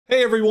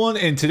Hey everyone,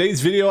 in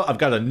today's video, I've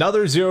got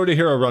another Zero to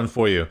Hero run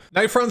for you.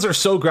 Knife runs are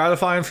so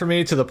gratifying for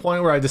me to the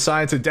point where I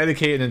decided to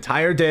dedicate an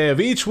entire day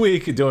of each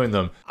week doing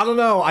them. I don't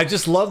know, I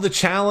just love the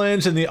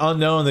challenge and the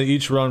unknown that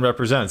each run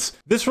represents.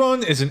 This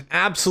run is an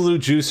absolute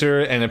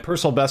juicer and a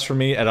personal best for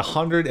me at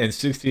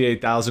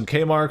 168,000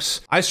 K marks.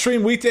 I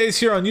stream weekdays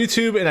here on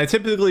YouTube and I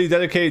typically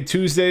dedicate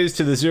Tuesdays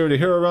to the Zero to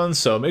Hero run,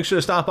 so make sure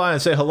to stop by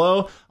and say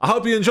hello. I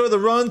hope you enjoy the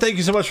run, thank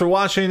you so much for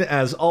watching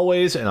as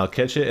always, and I'll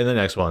catch you in the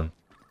next one.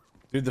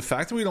 Dude, the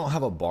fact that we don't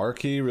have a bar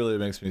key really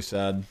makes me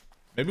sad.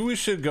 Maybe we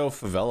should go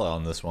favela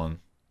on this one.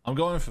 I'm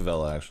going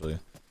favela, actually.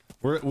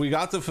 We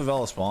got the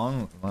favela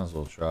spawn. Might as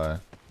well try.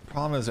 The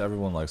problem is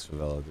everyone likes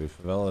favela, dude.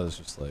 Favela is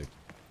just like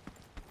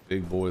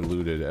big boy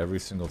looted every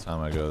single time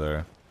I go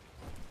there.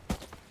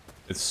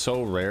 It's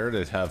so rare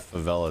to have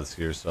favelas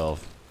to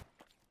yourself.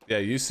 Yeah,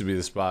 it used to be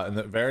the spot. In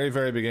the very,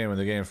 very beginning, when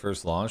the game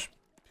first launched,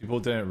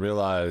 people didn't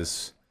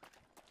realize...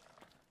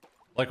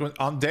 Like when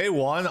on day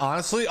one,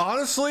 honestly,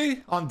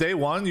 on day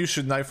one, you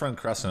should knife run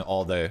Crescent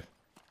all day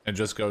and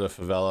just go to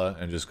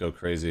favela and just go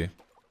crazy.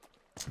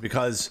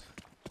 Because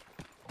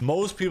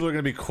most people are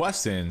going to be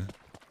questing,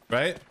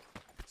 right?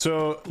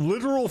 So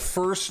literal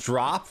first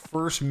drop,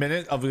 first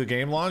minute of the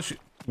game launch,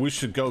 we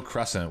should go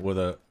Crescent with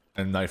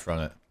and knife run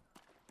it.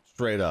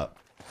 Straight up.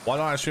 Why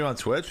don't I stream on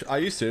Twitch? I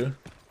used to.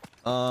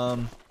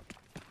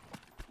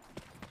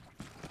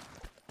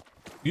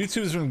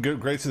 YouTube's been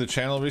great to the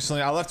channel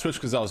recently. I left Twitch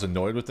because I was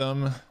annoyed with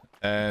them,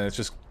 and it's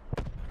just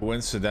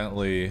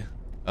coincidentally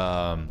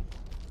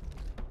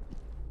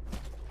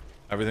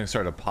everything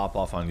started to pop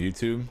off on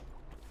YouTube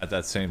at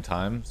that same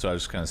time, so I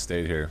just kind of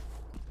stayed here.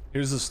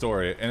 Here's the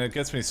story, and it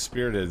gets me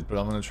spirited, but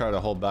I'm gonna try to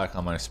hold back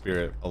on my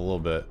spirit a little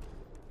bit.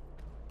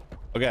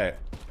 Okay,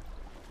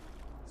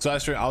 so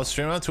I was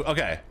streaming on Twitch.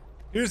 Okay,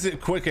 here's the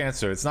quick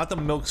answer. It's not the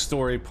milk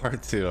story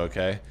part 2.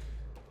 Okay,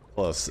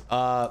 close.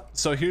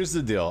 So here's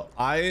the deal.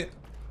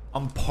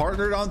 I'm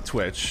partnered on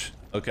Twitch,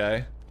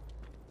 okay?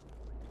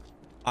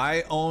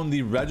 I own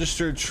the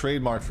registered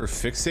trademark for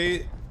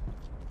Fixate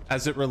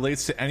as it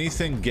relates to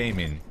anything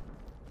gaming,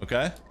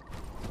 okay?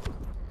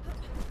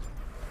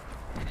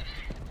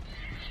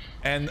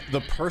 And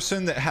the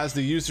person that has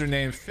the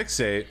username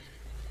Fixate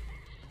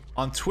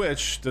on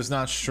Twitch does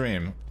not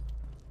stream.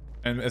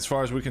 And as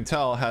far as we can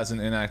tell, has an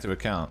inactive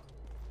account.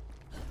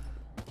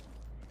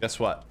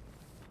 Guess what?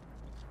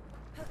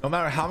 No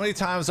matter how many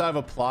times I've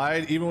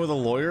applied, even with a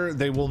lawyer,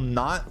 they will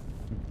not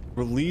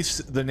release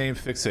the name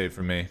Fixate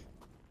for me.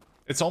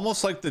 It's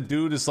almost like the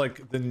dude is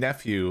like the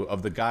nephew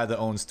of the guy that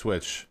owns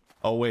Twitch.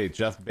 Oh wait,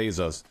 Jeff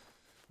Bezos.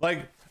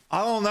 Like,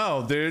 I don't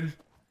know, dude.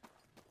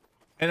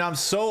 And I'm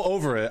so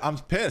over it. I'm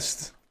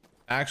pissed.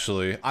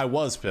 Actually, I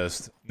was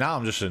pissed. Now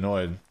I'm just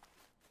annoyed.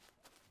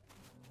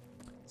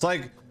 It's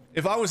like,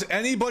 if I was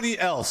anybody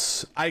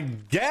else, I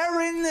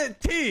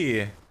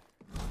guarantee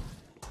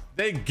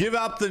they give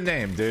out the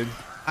name, dude.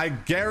 I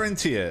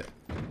guarantee it.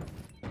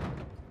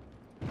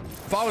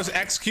 If I was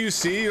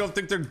XQC, you don't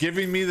think they're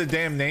giving me the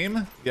damn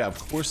name? Yeah,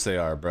 of course they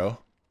are, bro.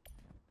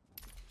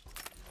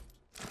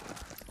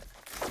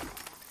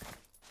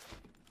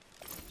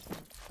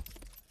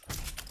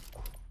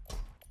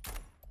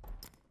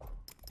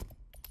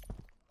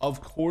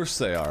 Of course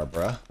they are,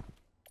 bro.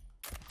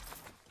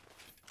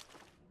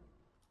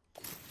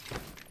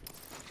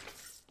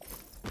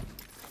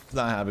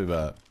 Not happy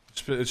about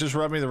it. It just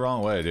rubbed me the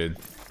wrong way, dude.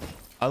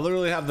 I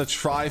literally have the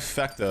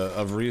trifecta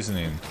of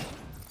reasoning.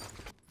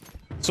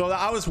 So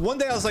one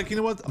day I was like, you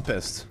know what? I'm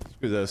pissed.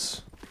 Screw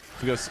this.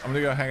 Because I'm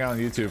gonna go hang out on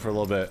YouTube for a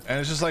little bit. And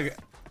it's just like,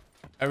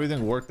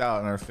 everything worked out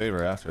in our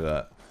favor after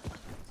that.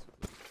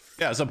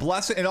 Yeah, it's a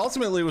blessing. It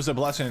ultimately was a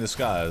blessing in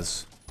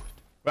disguise.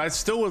 But I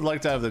still would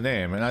like to have the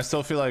name. And I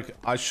still feel like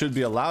I should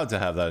be allowed to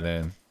have that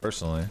name,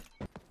 personally.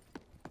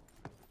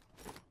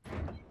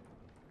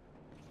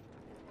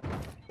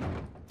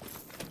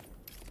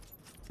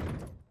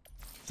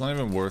 It's not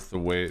even worth the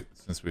wait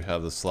since we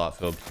have the slot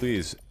filled.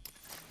 Please.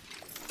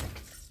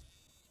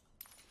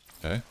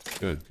 Okay.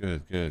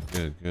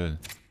 Good.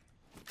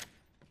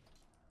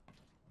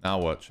 Now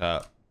what,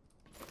 chat?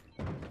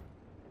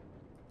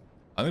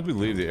 I think we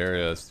leave the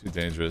area. It's too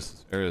dangerous.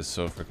 This area is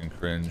so freaking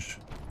cringe.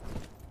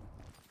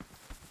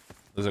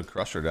 There's a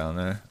crusher down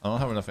there. I don't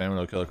have enough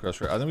ammo to kill a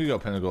crusher. I think we go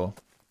Pinnacle.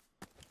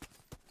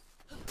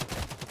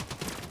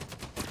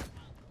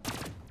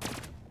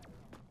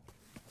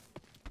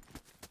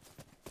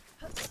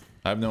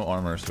 I have no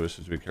armor, so we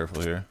should be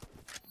careful here.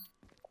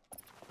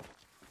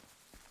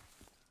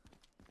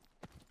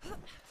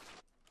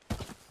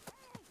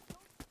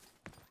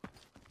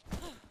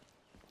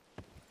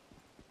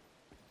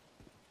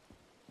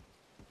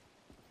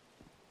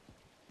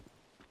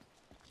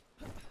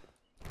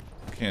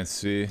 Can't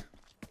see.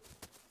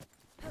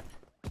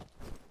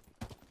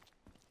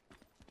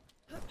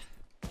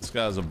 This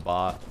guy's a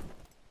bot.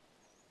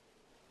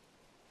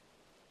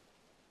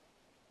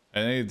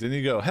 And didn't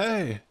he go,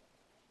 hey?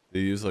 Did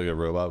he use like a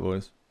robot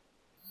voice?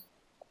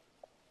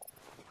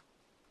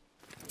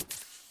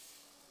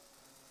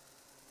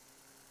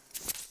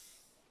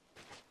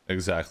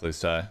 Exactly,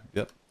 Sai.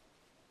 Yep.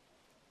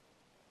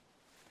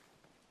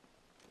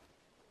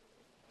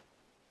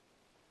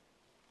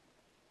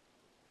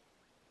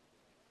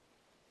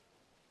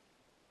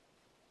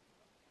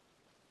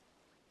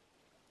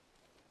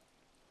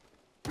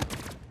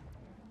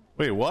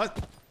 Wait,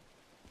 what?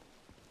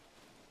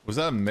 Was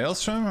that a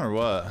maelstrom or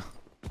what?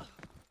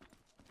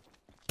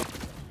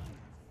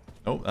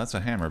 Oh, that's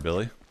a hammer,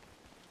 Billy.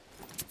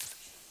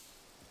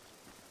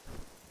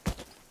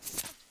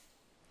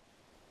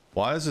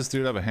 Why does this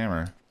dude have a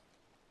hammer?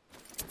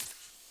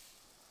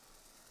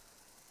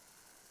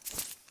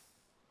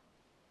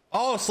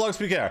 Oh, slugs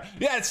PKR.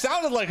 Yeah, it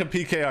sounded like a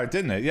PKR,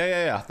 didn't it?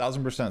 Yeah.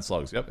 1000%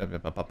 slugs.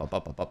 Yep.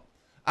 Up.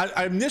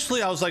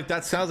 Initially, I was like,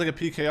 that sounds like a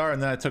PKR,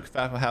 and then I took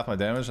half my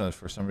damage, and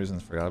for some reason, I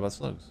forgot about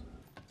slugs.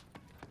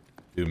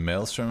 Dude,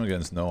 Maelstrom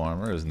against no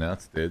armor is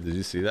nuts, dude. Did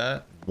you see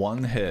that?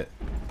 One hit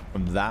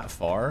from that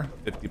far,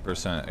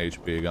 50%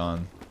 HP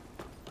gone.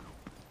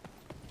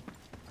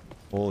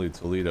 Holy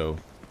Toledo.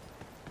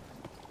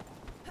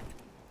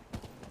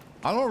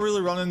 I don't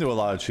really run into a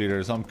lot of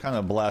cheaters. I'm kind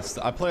of blessed.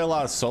 I play a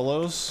lot of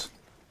solos.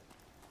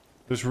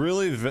 There's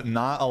really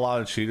not a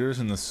lot of cheaters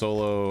in the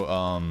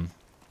solo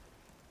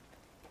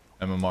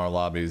MMR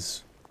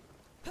lobbies.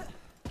 To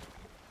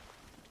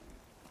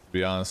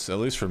be honest, at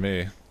least for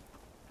me.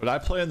 But I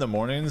play in the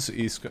mornings,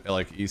 East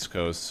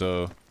Coast,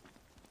 so it's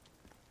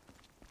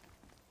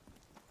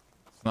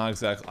not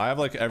exactly. I have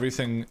like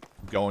everything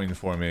going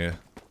for me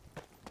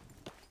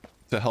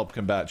to help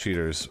combat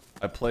cheaters.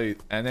 I play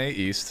NA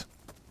East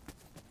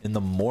in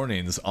the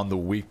mornings on the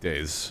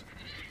weekdays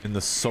in the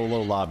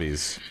solo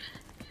lobbies.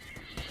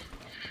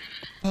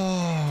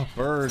 Oh,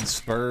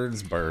 birds.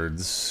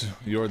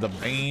 You're the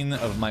bane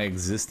of my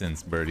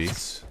existence,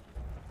 birdies.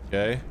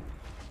 Okay?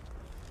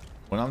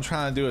 When I'm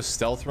trying to do a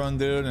stealth run,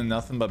 dude, and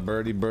nothing but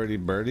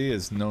birdie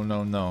is no.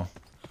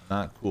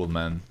 Not cool,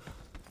 man.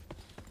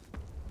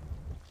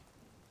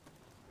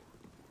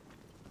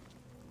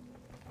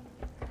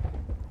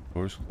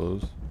 Doors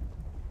closed.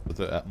 But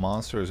the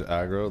monster is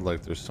aggroed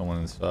like there's someone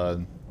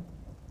inside.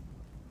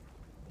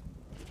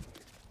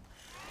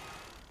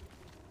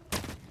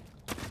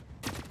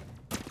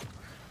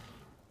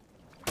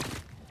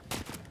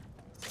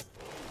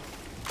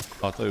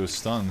 I thought he was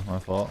stunned. My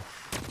fault.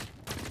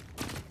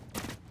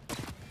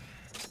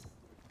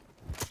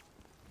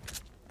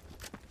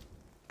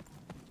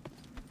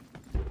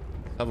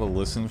 Have a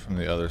listen from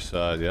the other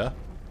side, yeah?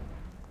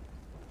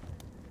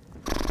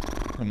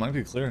 It might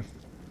be clear.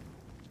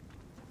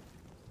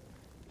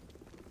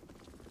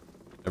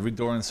 Every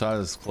door inside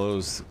is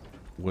closed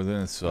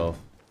within itself.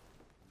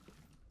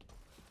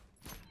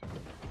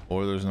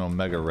 Or there's an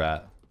Omega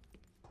Rat. What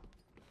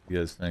do you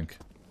guys think?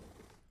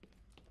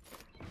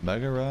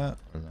 Mega Rat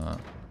or not?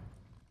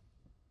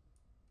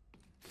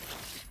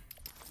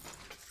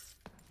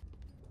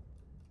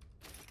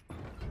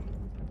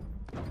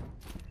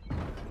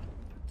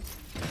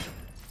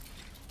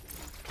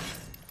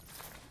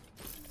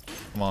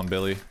 Come on,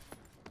 Billy.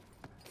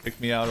 Pick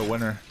me out a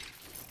winner.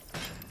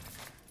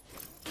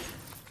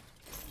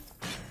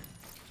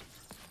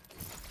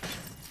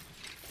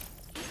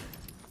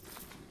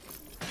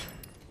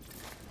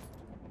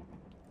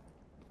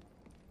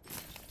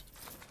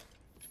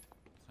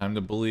 Time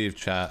to believe,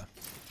 chat.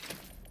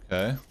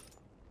 Okay.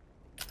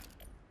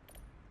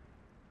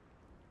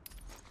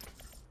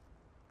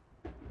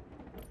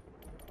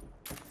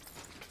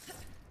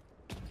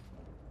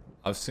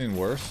 I've seen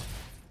worse.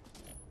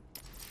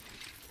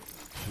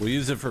 We'll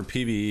use it for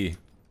PvE.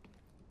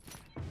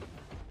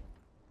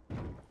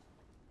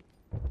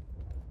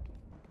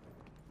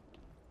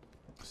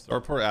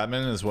 Starport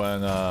admin is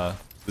when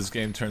this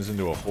game turns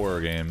into a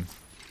horror game.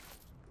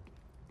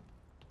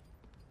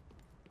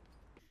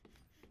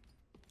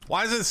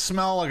 Why does it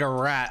smell like a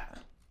rat?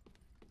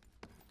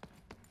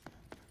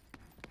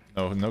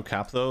 No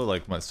cap though?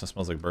 Like, it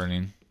smells like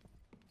burning.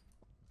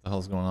 What the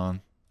hell's going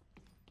on?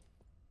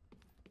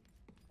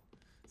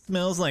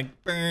 Smells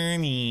like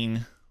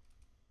burning.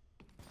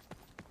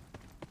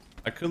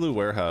 I could loot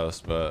warehouse,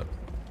 but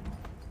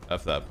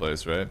F that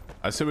place, right?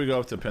 I say we go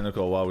up to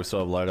Pinnacle while we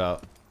still have light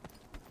out.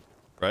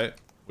 Right?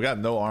 We got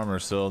no armor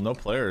still, no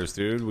players,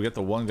 dude. We get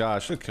the one guy. I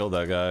should have killed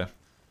that guy. I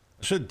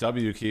should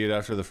W keyed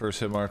after the first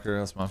hit marker.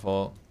 That's my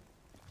fault.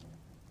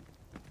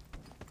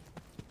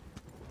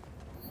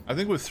 I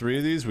think with 3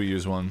 of these, we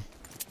use one.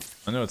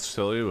 I know it's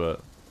silly,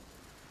 but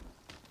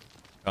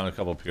found a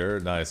couple pure.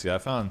 Nice. Yeah,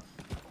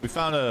 we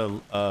found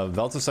a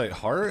Veltocite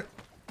heart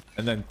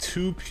and then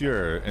 2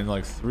 pure in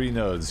like 3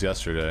 nodes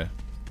yesterday.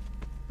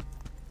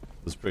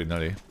 It was pretty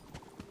nutty.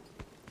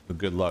 But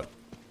good luck.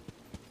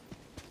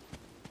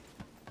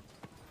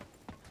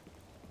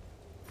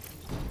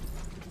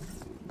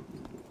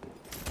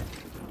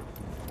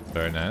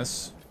 Very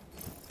nice.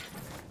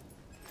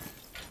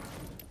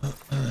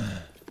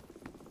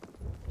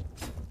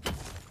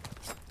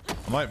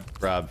 I might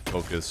grab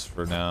focus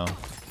for now.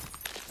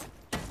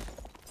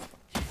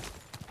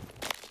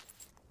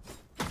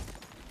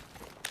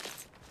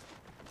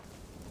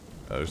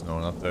 There's no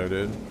one up there,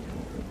 dude.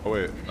 Oh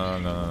wait, no,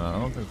 I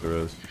don't think there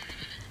is.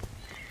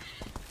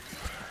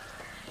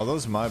 Are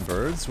those my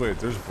birds? Wait,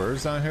 there's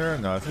birds down here?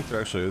 No, I think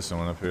there actually is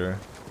someone up here.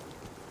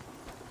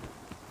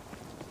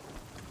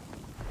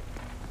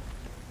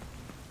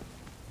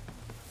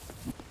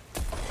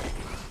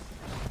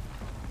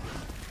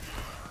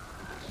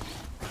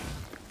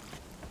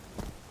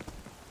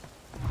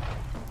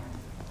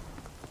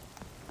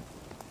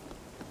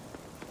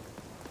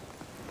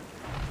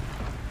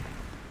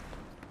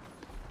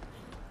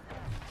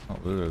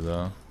 Can't loot her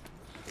though.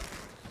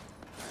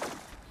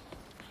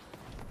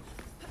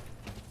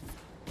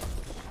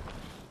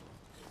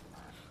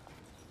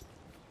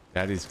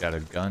 Daddy's got a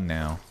gun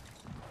now.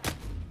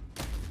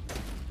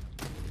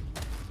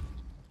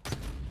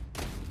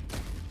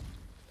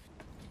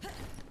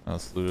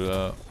 Let's loot it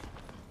up.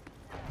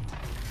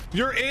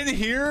 You're in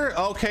here?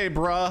 Okay,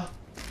 bruh.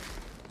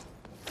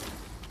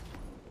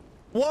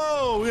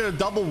 Whoa, we got a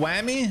double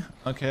whammy?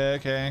 Okay,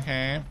 okay,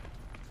 okay.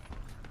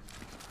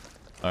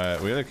 Alright,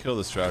 we gotta kill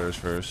the Striders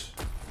first.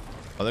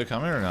 Are they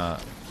coming or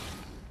not?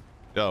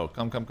 Yo,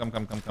 come.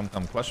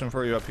 Question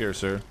for you up here,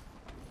 sir.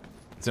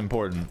 It's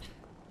important.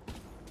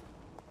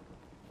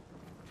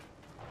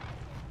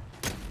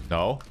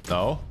 No,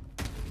 no.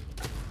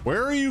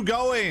 Where are you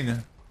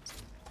going?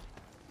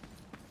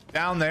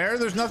 Down there?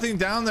 There's nothing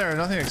down there.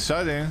 Nothing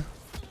exciting.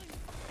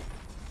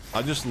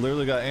 I just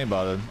literally got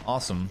aimbotted.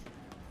 Awesome.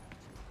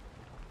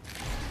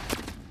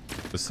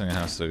 This thing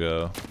has to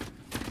go.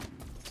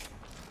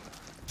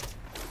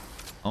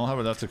 I don't have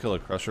enough to kill a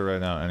Crusher right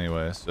now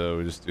anyway, so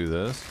we just do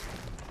this.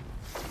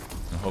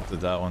 And hope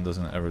that that one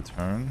doesn't ever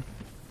turn.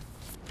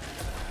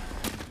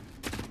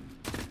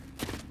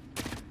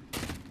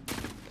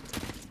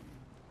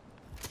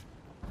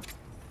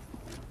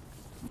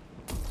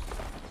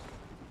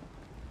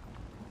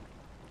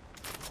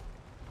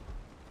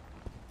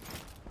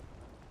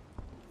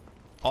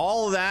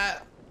 All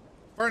that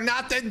for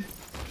nothing.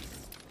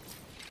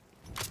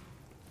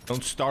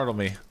 Don't startle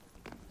me.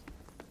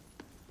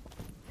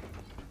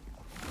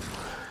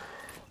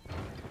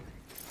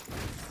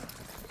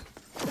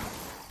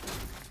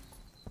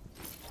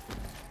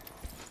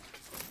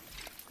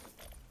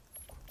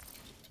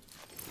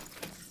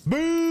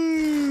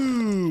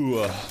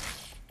 Boo!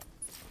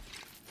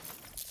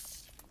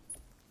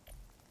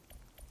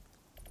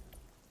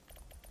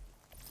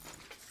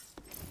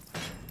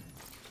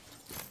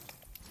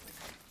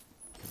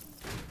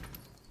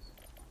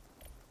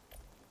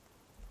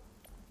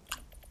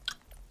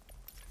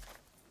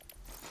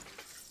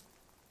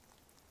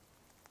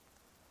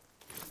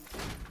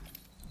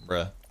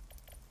 Bruh.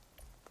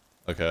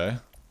 Okay.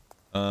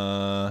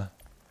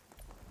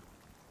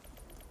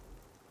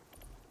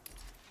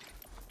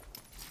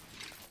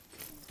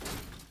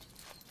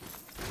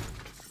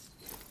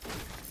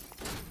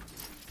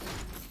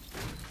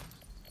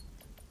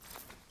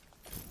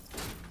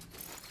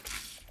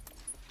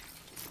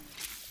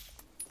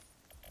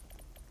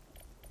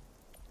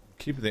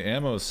 Keep the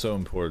ammo is so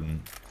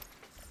important.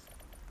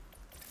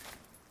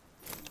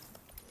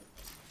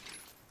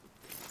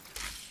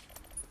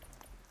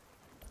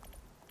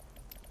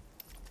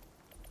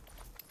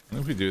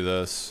 What if we do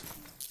this?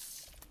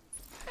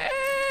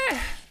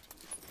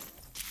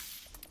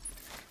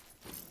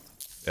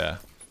 Yeah.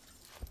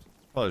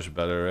 Probably should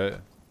better,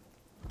 right?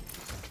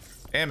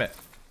 Damn it.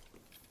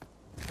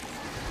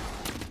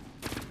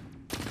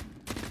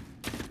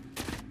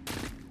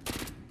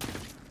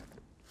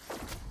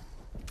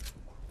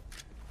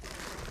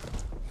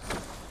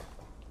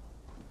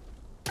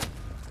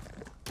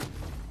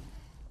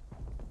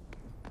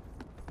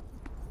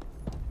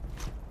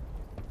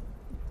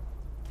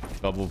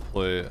 Double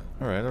plate.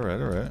 Alright,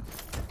 alright, alright.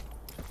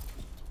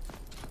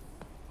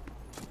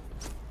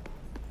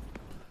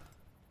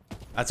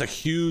 That's a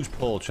huge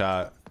pull,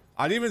 chat.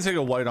 I'd even take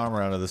a white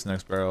armor out of this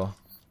next barrel.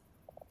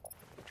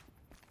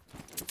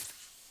 To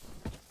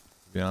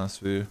be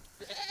honest with you.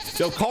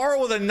 Yo, Carl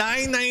with a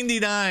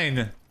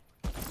 9.99.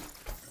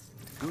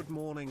 Good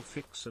morning,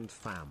 Fix and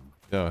fam.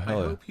 Yo, hell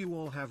I yeah. hope you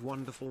all have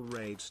wonderful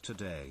raids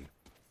today.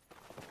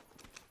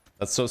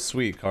 That's so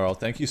sweet, Carl.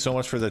 Thank you so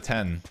much for the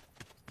 10.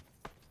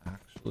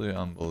 Actually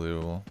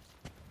unbelievable.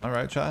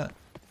 Alright, chat.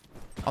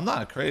 I'm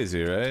not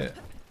crazy, right?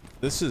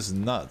 This is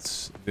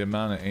nuts. The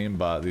amount of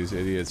aimbot these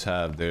idiots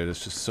have, dude.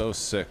 It's just so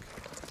sick.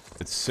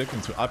 It's sick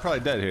and I'm probably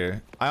dead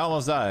here. I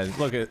almost died.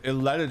 Look, it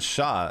let its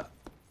shot.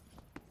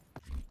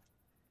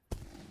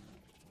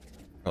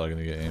 Probably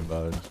gonna get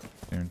aimbotted.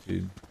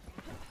 Guaranteed.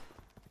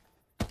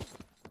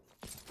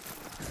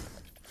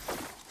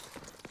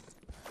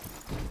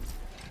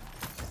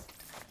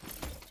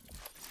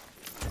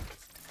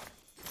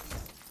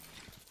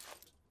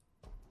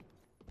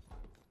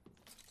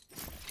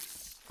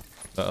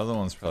 The other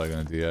one's probably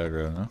gonna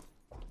de-aggro, no?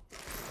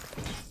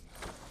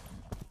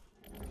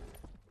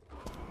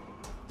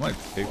 Might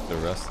take the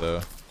rest though.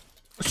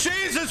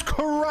 Jesus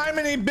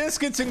criminy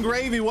biscuits and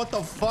gravy, what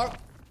the fuck?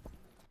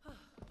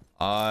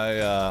 I'm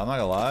not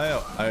gonna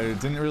lie, I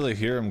didn't really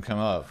hear him come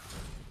up.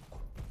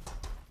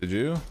 Did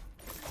you?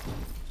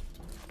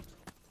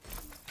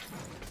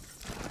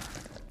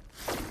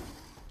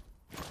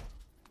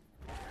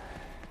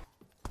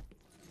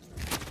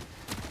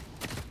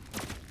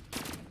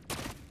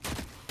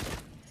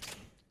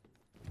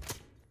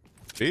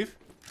 Beef?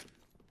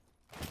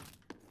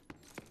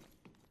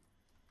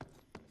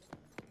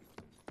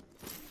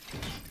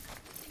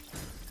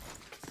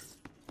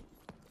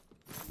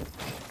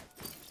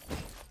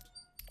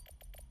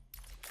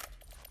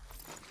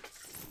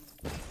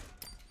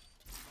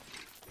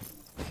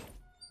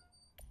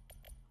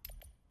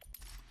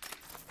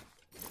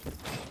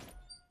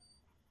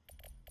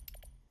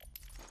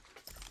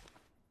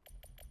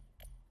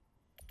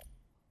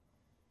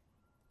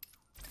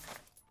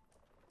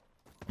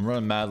 I'm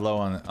running mad low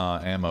on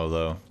ammo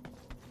though.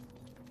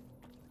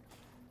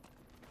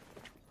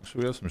 Should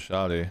we have some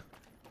shoddy?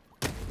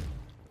 I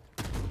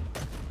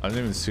didn't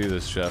even see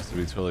this, Jeff, to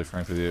be totally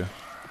frank with you.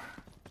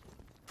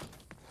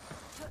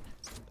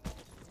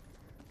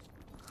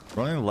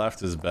 Running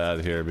left is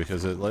bad here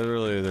because it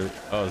literally...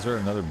 Oh, is there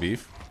another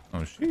beef? Oh,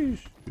 sheesh.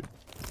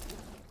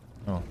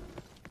 Oh.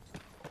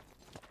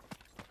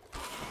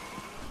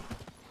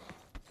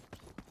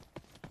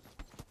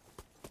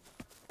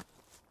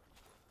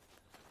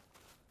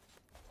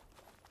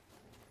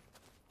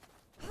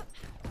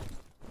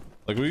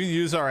 Like, we can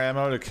use our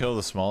ammo to kill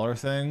the smaller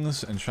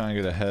things and try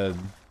and get ahead.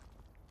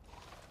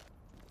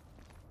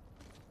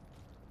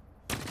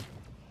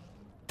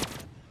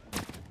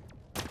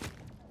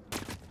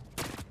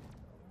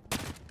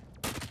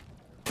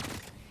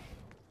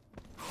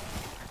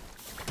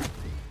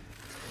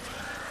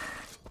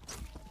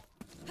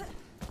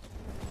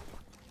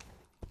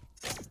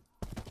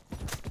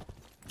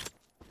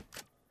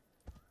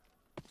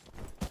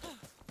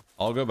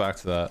 I'll go back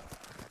to that.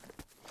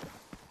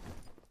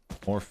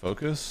 More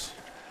focus.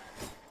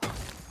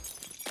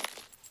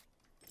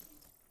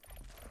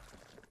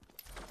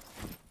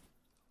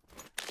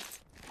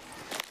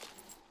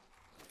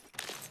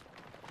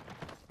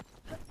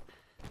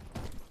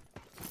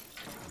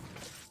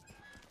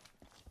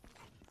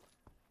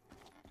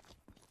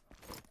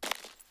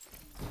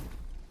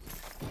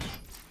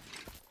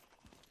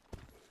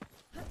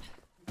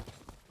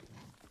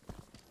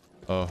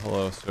 Oh,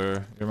 hello,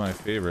 sir. You're my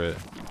favorite.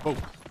 Oh.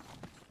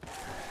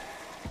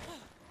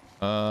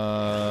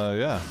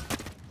 Yeah.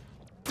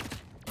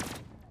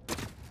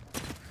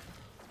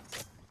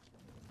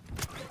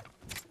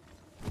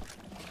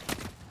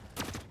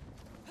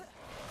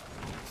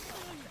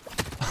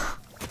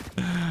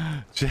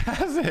 Jeff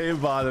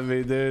aimbotted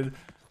me, dude.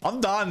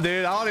 I'm done,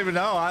 dude. I don't even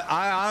know.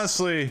 I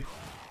honestly...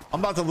 I'm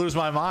about to lose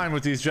my mind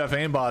with these Jeff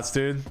aimbots,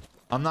 dude.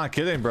 I'm not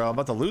kidding, bro. I'm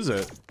about to lose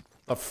it.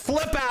 A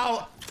flip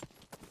out!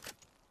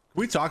 Can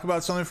we talk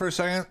about something for a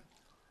second?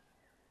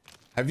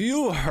 Have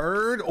you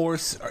heard or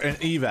an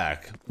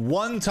evac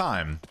one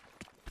time?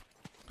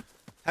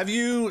 Have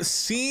you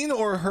seen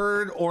or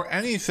heard or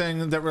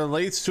anything that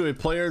relates to a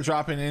player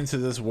dropping into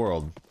this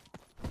world?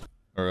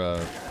 Or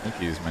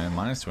Twinkies, man.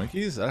 Minus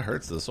Twinkies? That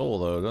hurts the soul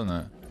though, doesn't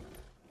it?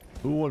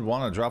 Who would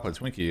want to drop a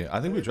Twinkie? I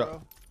think we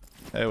drop.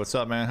 Hey, what's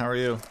up, man? How are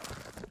you?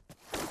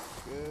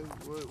 Good.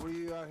 What are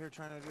you out here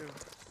trying to do?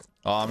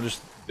 Oh, I'm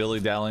just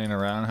dilly-dallying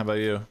around. How about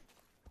you?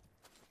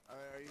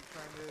 Are you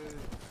trying to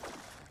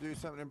do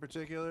something in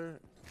particular?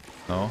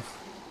 No.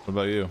 What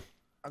about you?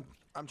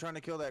 I'm trying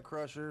to kill that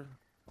crusher.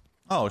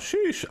 Oh,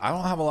 sheesh. I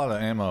don't have a lot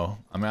of ammo.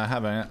 I mean, I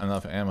have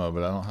enough ammo,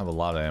 but I don't have a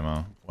lot of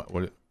ammo.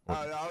 What?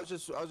 I was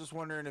just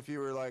wondering if you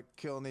were like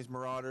killing these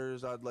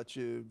marauders. I'd let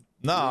you.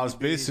 No, I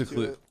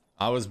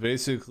was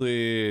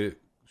basically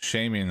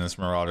shaming this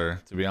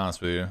marauder, to be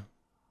honest with you.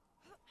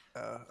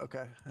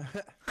 Okay.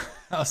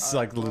 I was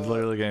like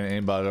literally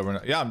getting aimbot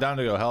over. Yeah, I'm down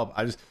to go help.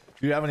 Do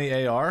you have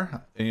any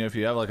AR? And if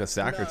you have like a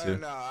stack or two.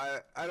 No,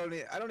 I don't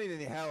need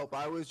any help.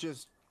 I was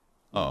just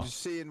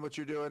seeing what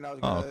you're doing. I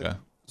was gonna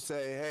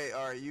say, hey,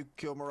 all right, you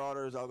kill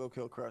marauders, I'll go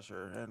kill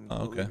crusher, and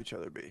we'll leave each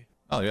other be.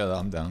 Oh yeah,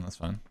 I'm down. That's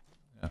fine.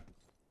 Yeah,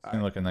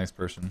 seem like a nice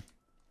person.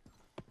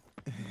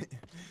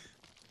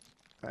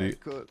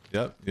 Cool.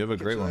 Yep, you have a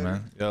great one,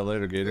 man. Yeah,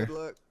 later, Gator. Good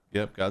luck.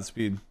 Yep,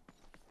 Godspeed.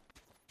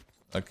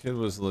 That kid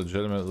was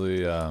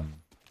legitimately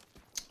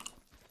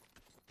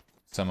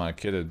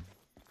semi-kidded.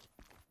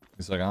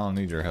 He's like, I don't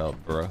need your help,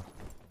 bro.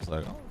 It's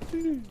like, oh,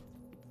 dude.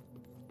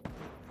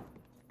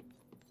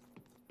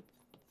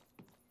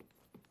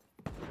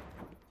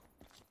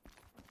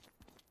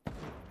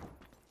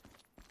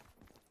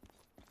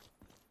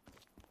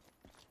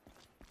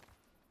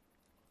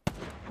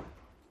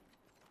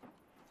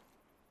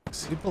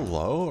 Is he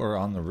below or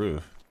on the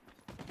roof?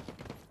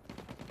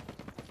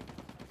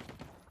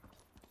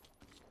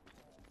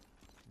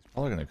 He's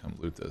probably gonna come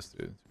loot this, dude,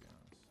 to be honest.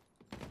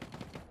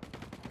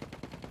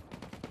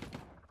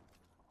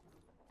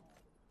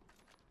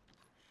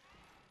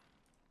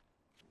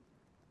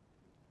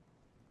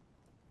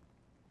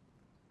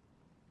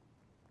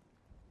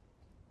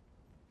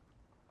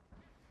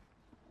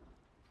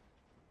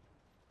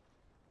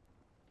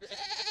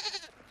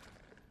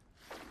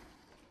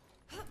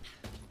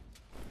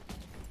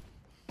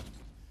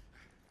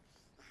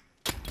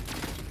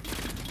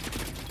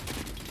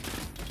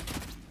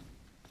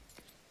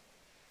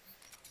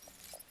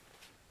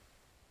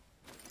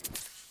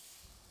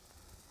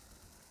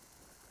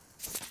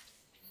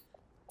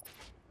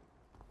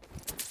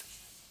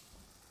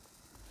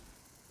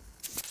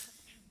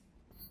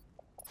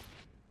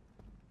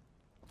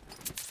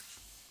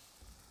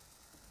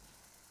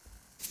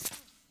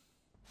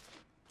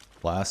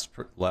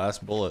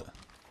 Last bullet.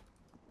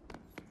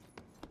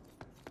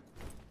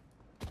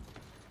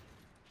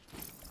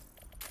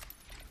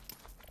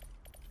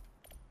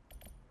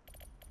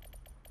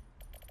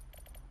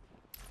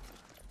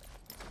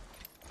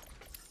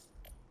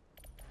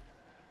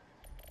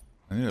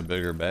 I need a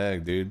bigger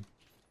bag, dude.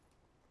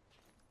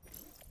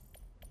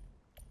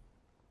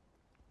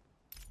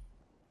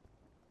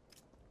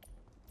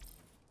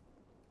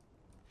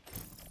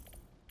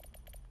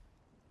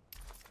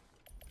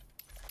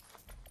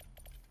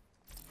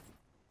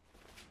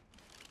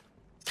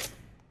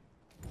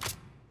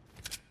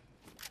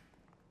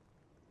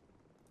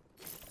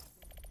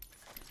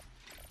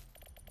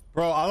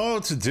 Bro, I don't know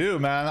what to do,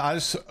 man. I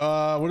just, what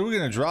are we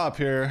gonna drop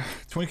here?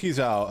 Twinkie's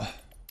out.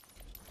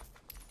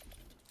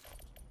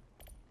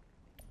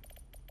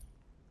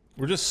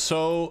 We're just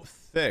so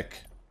thick.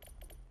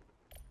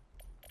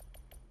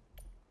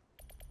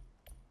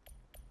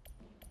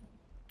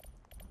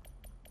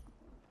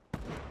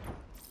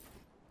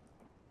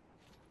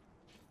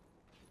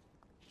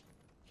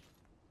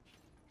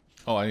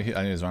 Oh, I need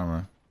his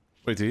armor.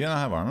 Wait, did he not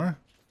have armor?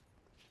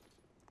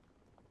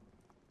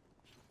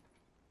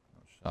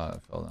 Oh, shot, I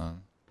fell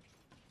down.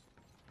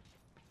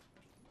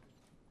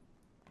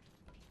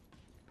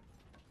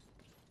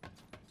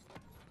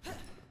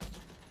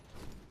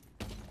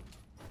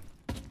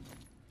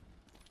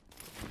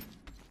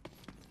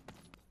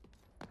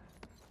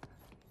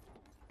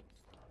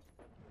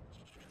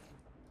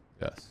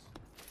 Yes.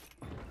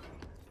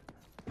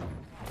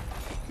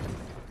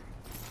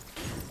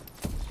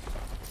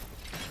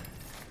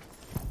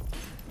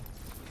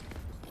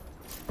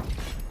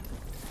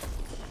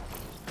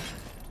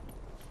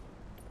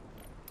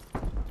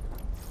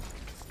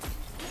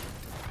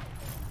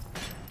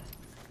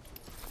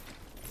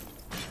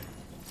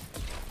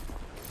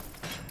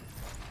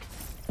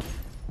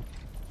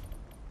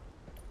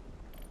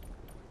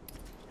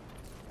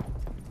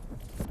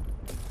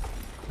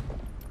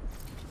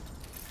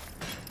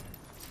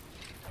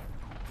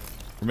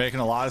 We're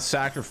making a lot of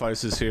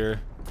sacrifices here.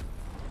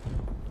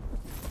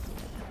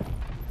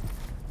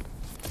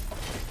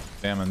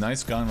 Damn, a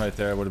nice gun right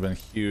there would have been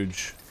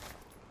huge.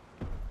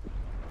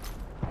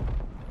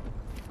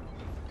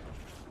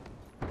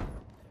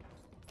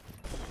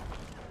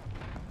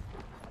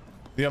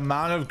 The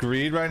amount of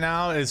greed right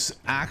now is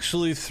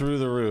actually through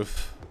the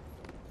roof.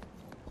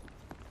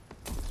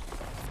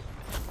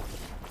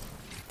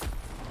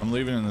 I'm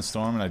leaving in the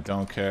storm and I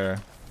don't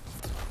care.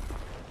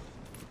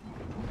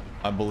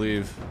 I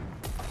believe.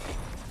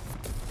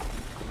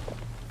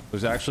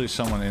 There's actually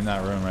someone in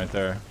that room right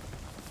there.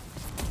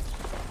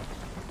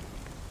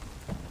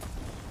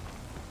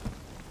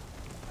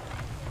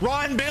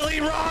 Run, Billy,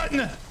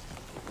 run!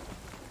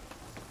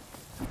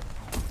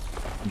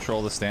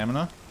 Control the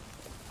stamina.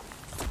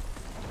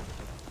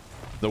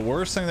 The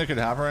worst thing that could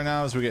happen right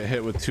now is we get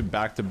hit with 2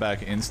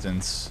 back-to-back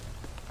instants.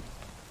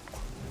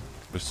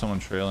 There's someone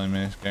trailing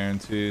me,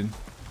 guaranteed.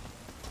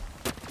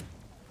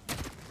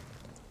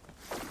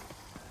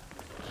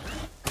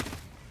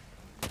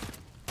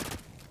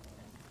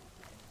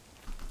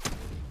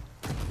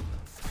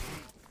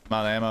 I'm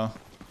out of ammo.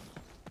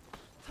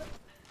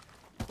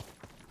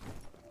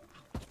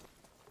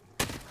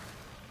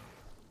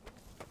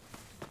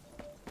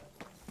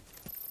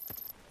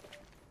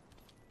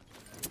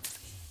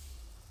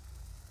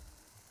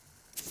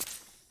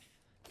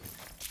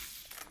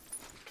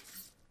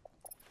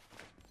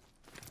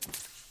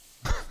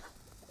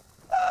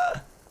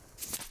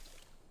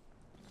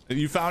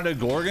 You found a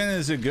Gorgon?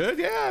 Is it good?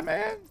 Yeah,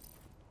 man.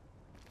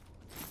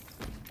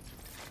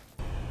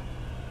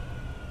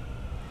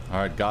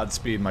 Alright,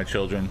 Godspeed, my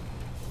children.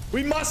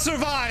 We must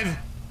survive!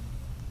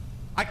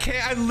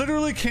 I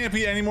literally can't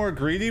be any more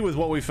greedy with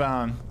what we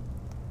found.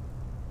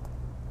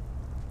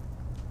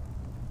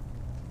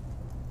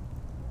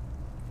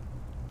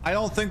 I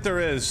don't think there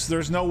is.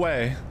 There's no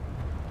way.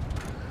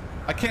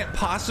 I can't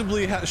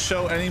possibly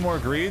show any more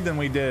greed than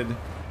we did.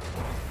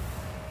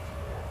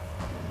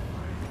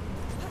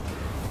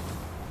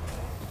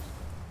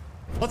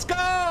 Let's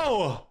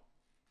go!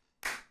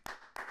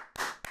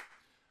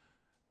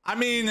 I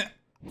mean,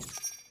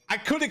 I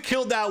could have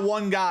killed that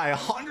one guy.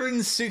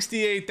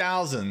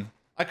 168,000.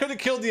 I could have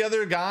killed the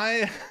other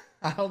guy.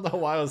 I don't know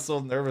why I was so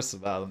nervous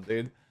about him,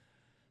 dude.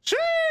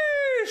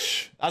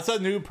 Sheesh! That's a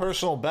new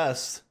personal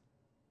best.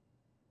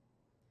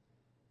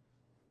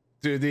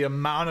 Dude, the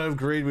amount of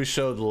greed we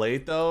showed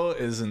late, though,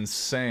 is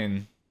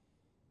insane.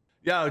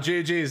 Yo,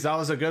 GG's, that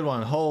was a good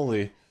one.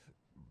 Holy.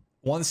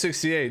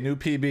 168, new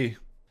PB.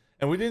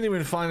 And we didn't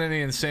even find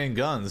any insane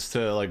guns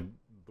to, like,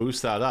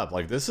 boost that up.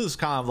 Like, this is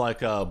kind of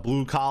like a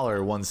blue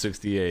collar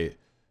 168.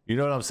 You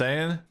know what I'm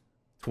saying?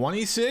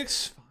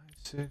 26? 5,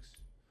 6.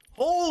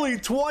 Holy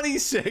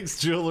 26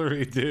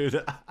 jewelry,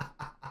 dude.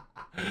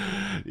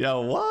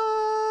 Yo,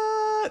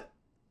 what?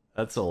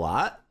 That's a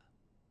lot.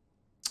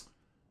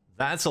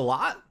 That's a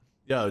lot.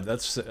 Yo,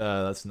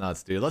 that's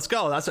nuts, dude. Let's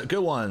go. That's a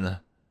good one.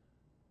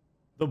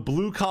 The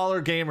blue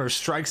collar gamer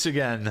strikes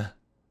again.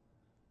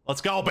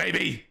 Let's go,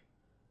 baby.